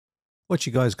What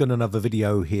you guys, got another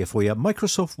video here for you.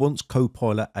 Microsoft wants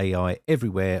Copilot AI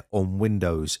everywhere on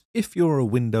Windows. If you're a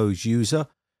Windows user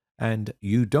and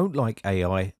you don't like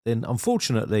AI, then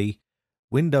unfortunately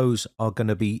Windows are going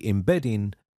to be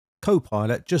embedding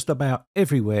Copilot just about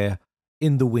everywhere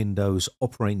in the Windows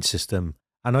operating system.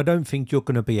 And I don't think you're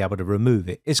going to be able to remove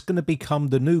it. It's going to become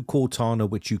the new Cortana,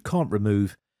 which you can't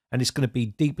remove, and it's going to be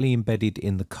deeply embedded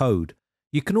in the code.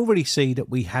 You can already see that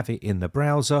we have it in the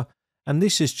browser. And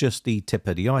this is just the tip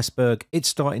of the iceberg. It's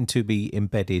starting to be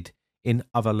embedded in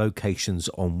other locations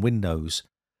on Windows.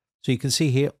 So you can see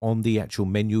here on the actual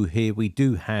menu here, we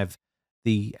do have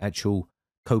the actual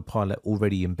Copilot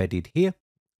already embedded here,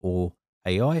 or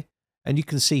AI. And you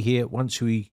can see here, once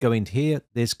we go into here,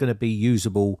 there's going to be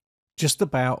usable just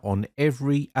about on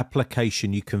every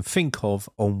application you can think of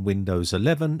on Windows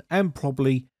 11, and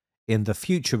probably in the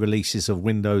future releases of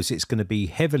Windows, it's going to be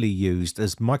heavily used,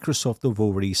 as Microsoft have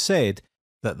already said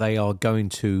that they are going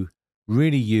to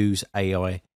really use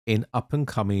AI in up and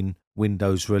coming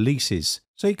Windows releases.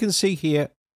 So you can see here,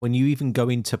 when you even go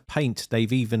into Paint,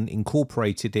 they've even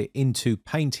incorporated it into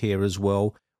Paint here as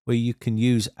well, where you can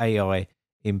use AI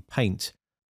in Paint.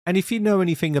 And if you know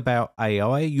anything about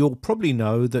AI, you'll probably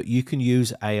know that you can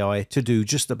use AI to do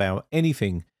just about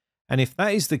anything. And if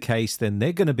that is the case, then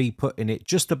they're going to be putting it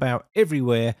just about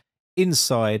everywhere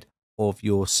inside of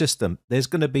your system. There's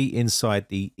going to be inside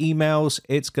the emails.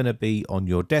 It's going to be on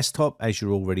your desktop, as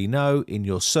you already know, in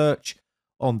your search.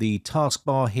 On the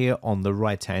taskbar here on the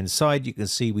right-hand side, you can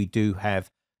see we do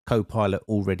have Copilot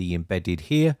already embedded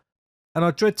here. And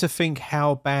I dread to think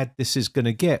how bad this is going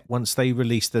to get once they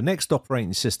release the next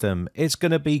operating system. It's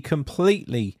going to be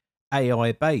completely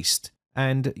AI-based.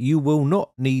 And you will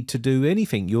not need to do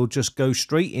anything. You'll just go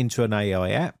straight into an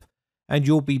AI app, and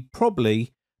you'll be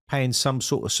probably paying some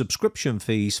sort of subscription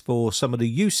fees for some of the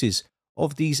uses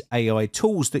of these AI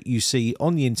tools that you see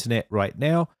on the internet right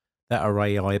now that are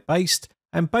AI based.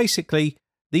 And basically,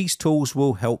 these tools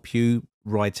will help you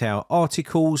write out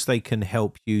articles. They can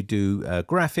help you do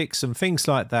graphics and things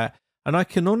like that. And I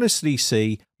can honestly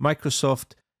see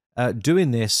Microsoft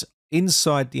doing this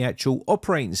inside the actual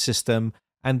operating system,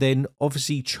 and then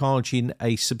obviously charging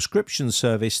a subscription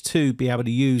service to be able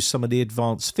to use some of the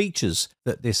advanced features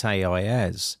that this AI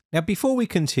has. Now, before we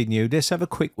continue, let's have a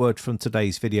quick word from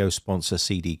today's video sponsor,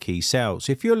 CD Key Sales.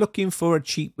 If you're looking for a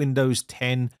cheap Windows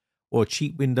 10 or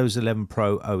cheap Windows 11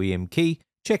 Pro OEM key,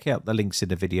 check out the links in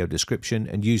the video description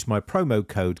and use my promo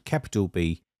code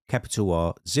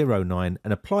R09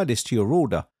 and apply this to your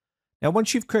order. Now,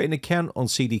 once you've created an account on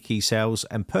CD Key Sales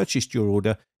and purchased your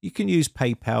order, you can use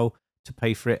PayPal to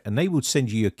pay for it, and they will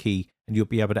send you your key and you'll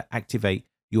be able to activate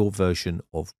your version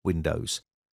of Windows.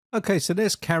 Okay, so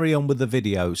let's carry on with the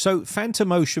video. So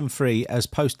Phantom Ocean 3 has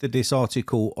posted this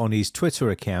article on his Twitter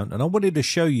account, and I wanted to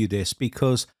show you this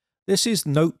because this is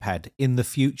Notepad in the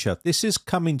future. This is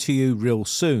coming to you real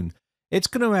soon. It's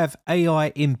going to have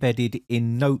AI embedded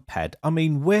in Notepad. I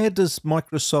mean, where does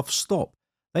Microsoft stop?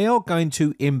 They are going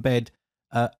to embed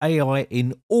AI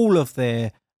in all of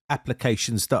their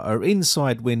applications that are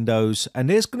inside Windows, and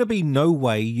there's going to be no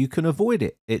way you can avoid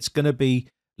it. It's going to be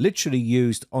literally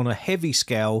used on a heavy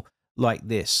scale like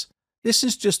this. This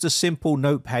is just a simple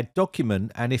Notepad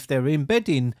document, and if they're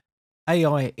embedding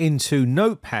AI into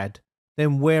Notepad,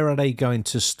 then where are they going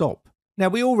to stop? Now,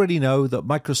 we already know that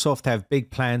Microsoft have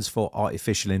big plans for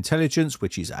artificial intelligence,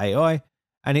 which is AI,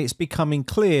 and it's becoming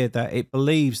clear that it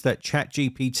believes that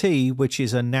ChatGPT, which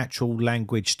is a natural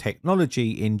language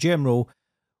technology in general,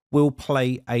 will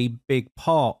play a big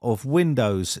part of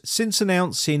Windows. Since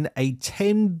announcing a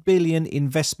 $10 billion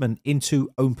investment into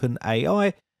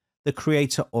OpenAI, the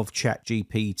creator of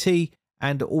ChatGPT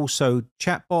and also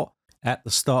Chatbot, at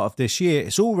the start of this year,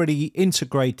 it's already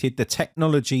integrated the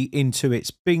technology into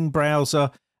its Bing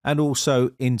browser and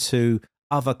also into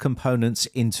other components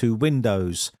into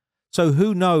Windows. So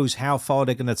who knows how far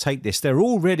they're going to take this. They're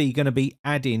already going to be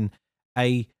adding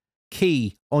a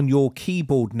key on your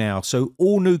keyboard now. So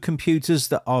all new computers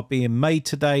that are being made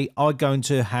today are going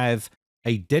to have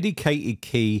a dedicated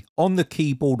key on the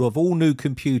keyboard of all new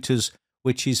computers,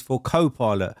 which is for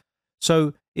Copilot.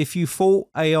 So if you thought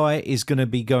AI is going to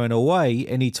be going away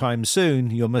anytime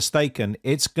soon, you're mistaken.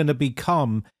 It's going to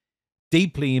become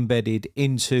deeply embedded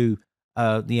into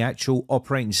the actual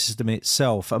operating system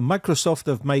itself. And Microsoft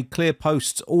have made clear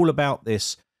posts all about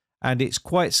this, and it's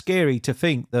quite scary to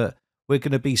think that we're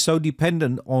going to be so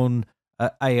dependent on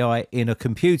AI in a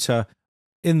computer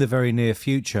in the very near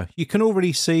future. You can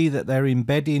already see that they're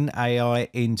embedding AI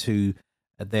into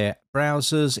their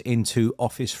browsers, into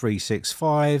Office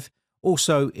 365,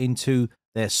 also into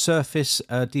their Surface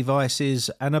devices,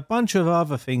 and a bunch of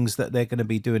other things that they're going to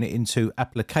be doing it into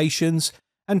applications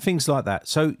and things like that.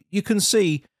 So you can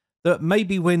see that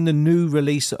maybe when the new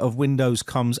release of Windows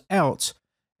comes out,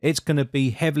 it's going to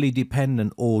be heavily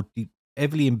dependent or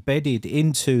heavily embedded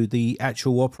into the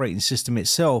actual operating system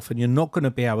itself, and you're not going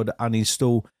to be able to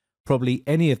uninstall probably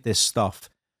any of this stuff.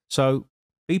 So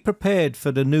be prepared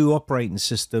for the new operating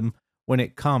system when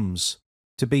it comes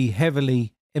to be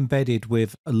heavily embedded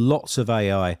with lots of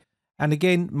AI. And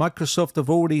again, Microsoft have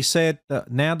already said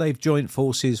that now they've joined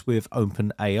forces with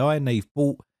OpenAI and they've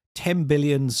bought 10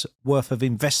 billions worth of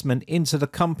investment into the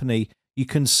company. You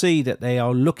can see that they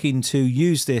are looking to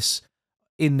use this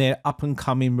in their up and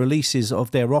coming releases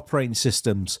of their operating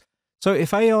systems. So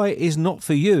if AI is not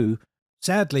for you,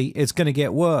 sadly, it's going to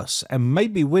get worse, and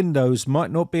maybe Windows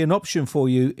might not be an option for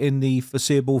you in the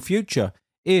foreseeable future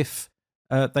if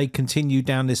they continue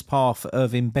down this path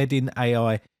of embedding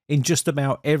AI in just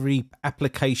about every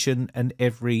application and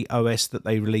every OS that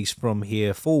they release from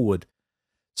here forward.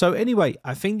 So anyway,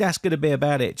 I think that's going to be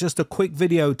about it. Just a quick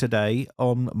video today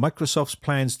on Microsoft's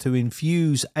plans to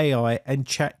infuse AI and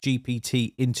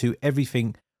ChatGPT into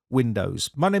everything Windows.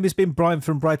 My name has been Brian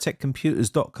from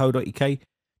briteccomputers.co.uk.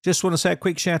 Just want to say a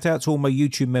quick shout out to all my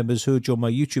YouTube members who have joined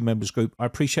my YouTube members group. I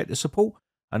appreciate the support,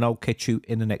 and I'll catch you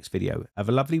in the next video. Have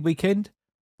a lovely weekend.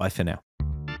 Bye for now.